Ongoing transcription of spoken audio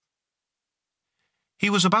He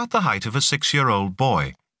was about the height of a 6-year-old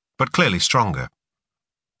boy, but clearly stronger.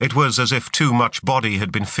 It was as if too much body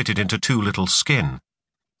had been fitted into too little skin.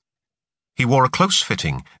 He wore a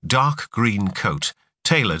close-fitting, dark green coat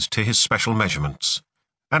tailored to his special measurements,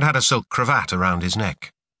 and had a silk cravat around his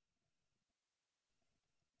neck.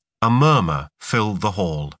 A murmur filled the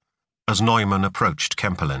hall as Neumann approached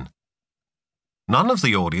Kempelen. None of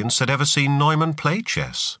the audience had ever seen Neumann play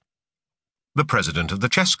chess. The president of the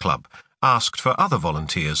chess club asked for other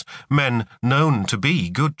volunteers, men known to be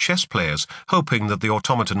good chess players, hoping that the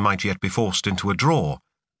automaton might yet be forced into a draw.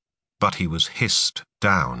 But he was hissed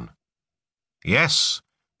down. Yes,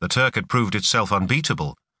 the Turk had proved itself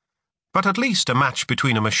unbeatable, but at least a match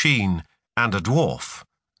between a machine and a dwarf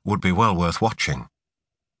would be well worth watching.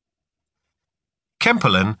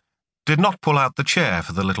 Kempelen did not pull out the chair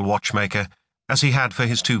for the little watchmaker, as he had for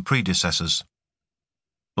his two predecessors.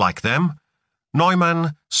 Like them,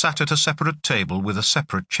 Neumann sat at a separate table with a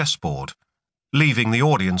separate chessboard, leaving the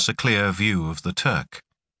audience a clear view of the Turk.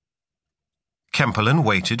 Kempelen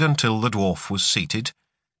waited until the dwarf was seated,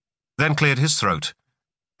 then cleared his throat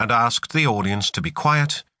and asked the audience to be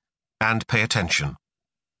quiet and pay attention.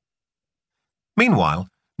 Meanwhile,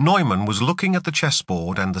 Neumann was looking at the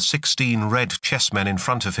chessboard and the 16 red chessmen in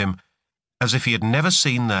front of him as if he had never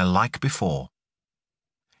seen their like before.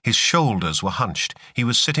 His shoulders were hunched. He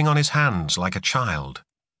was sitting on his hands like a child.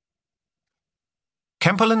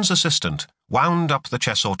 Kempelen's assistant wound up the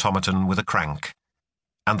chess automaton with a crank,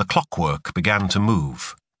 and the clockwork began to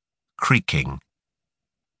move, creaking.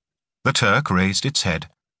 The Turk raised its head,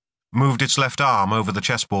 moved its left arm over the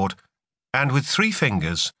chessboard, and with 3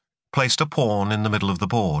 fingers placed a pawn in the middle of the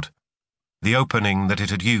board, the opening that it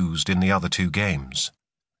had used in the other 2 games.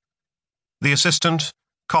 The assistant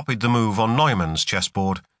copied the move on Neumann's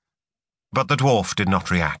chessboard, but the dwarf did not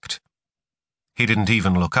react. He didn't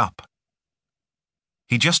even look up.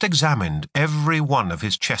 He just examined every one of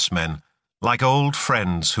his chessmen like old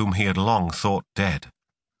friends whom he had long thought dead.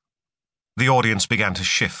 The audience began to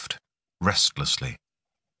shift restlessly.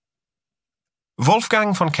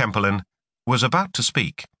 Wolfgang von Kempelen was about to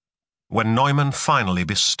speak when Neumann finally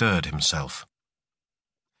bestirred himself.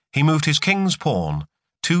 He moved his king's pawn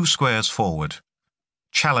 2 squares forward,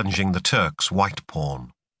 challenging the Turk's white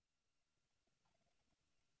pawn.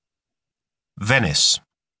 Venice,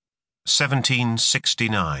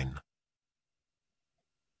 1769.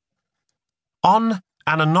 On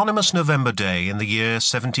an anonymous November day in the year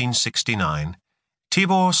 1769,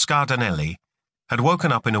 Tibor Scardanelli had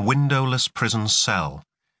woken up in a windowless prison cell,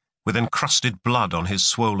 with encrusted blood on his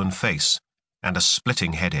swollen face and a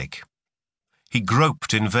splitting headache. He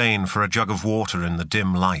groped in vain for a jug of water in the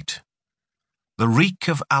dim light. The reek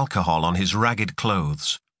of alcohol on his ragged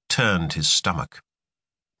clothes turned his stomach.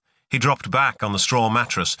 He dropped back on the straw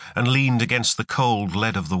mattress and leaned against the cold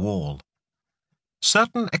lead of the wall.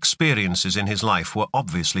 Certain experiences in his life were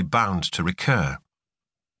obviously bound to recur.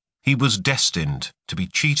 He was destined to be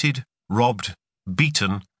cheated, robbed,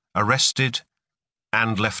 beaten, arrested,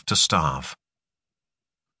 and left to starve.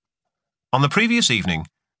 On the previous evening,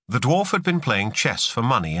 the dwarf had been playing chess for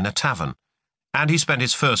money in a tavern, and he spent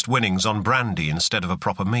his first winnings on brandy instead of a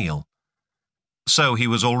proper meal. So he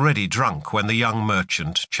was already drunk when the young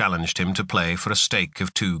merchant challenged him to play for a stake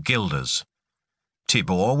of 2 guilders.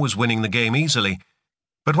 Tibor was winning the game easily,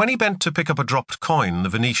 but when he bent to pick up a dropped coin, the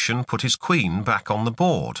Venetian put his queen back on the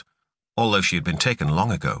board, although she had been taken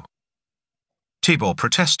long ago. Tibor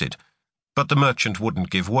protested, but the merchant wouldn't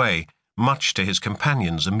give way, much to his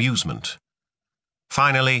companion's amusement.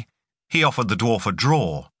 Finally, he offered the dwarf a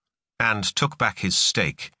draw, and took back his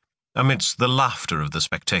stake, amidst the laughter of the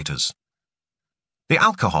spectators. The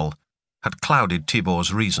alcohol had clouded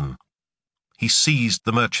Tibor's reason. He seized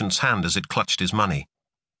the merchant's hand as it clutched his money.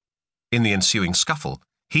 In the ensuing scuffle,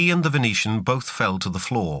 he and the Venetian both fell to the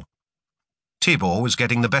floor. Tibor was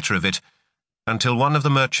getting the better of it, until one of the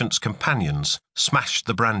merchant's companions smashed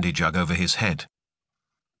the brandy jug over his head.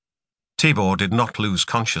 Tibor did not lose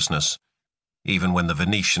consciousness, even when the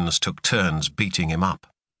Venetians took turns beating him up.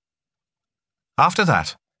 After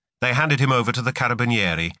that, they handed him over to the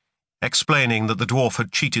carabinieri, explaining that the dwarf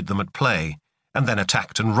had cheated them at play, and then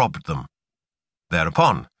attacked and robbed them.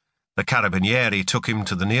 Thereupon, the carabinieri took him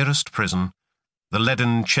to the nearest prison, the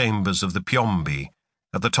leaden chambers of the Piombi,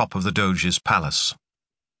 at the top of the Doge's palace.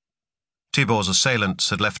 Tibor's assailants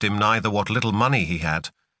had left him neither what little money he had,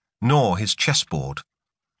 nor his chessboard.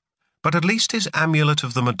 But at least his amulet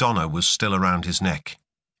of the Madonna was still around his neck.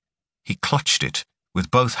 He clutched it with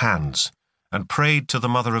both hands, and prayed to the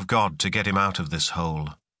Mother of God to get him out of this hole.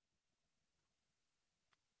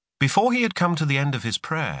 Before he had come to the end of his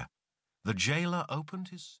prayer, the jailer opened his...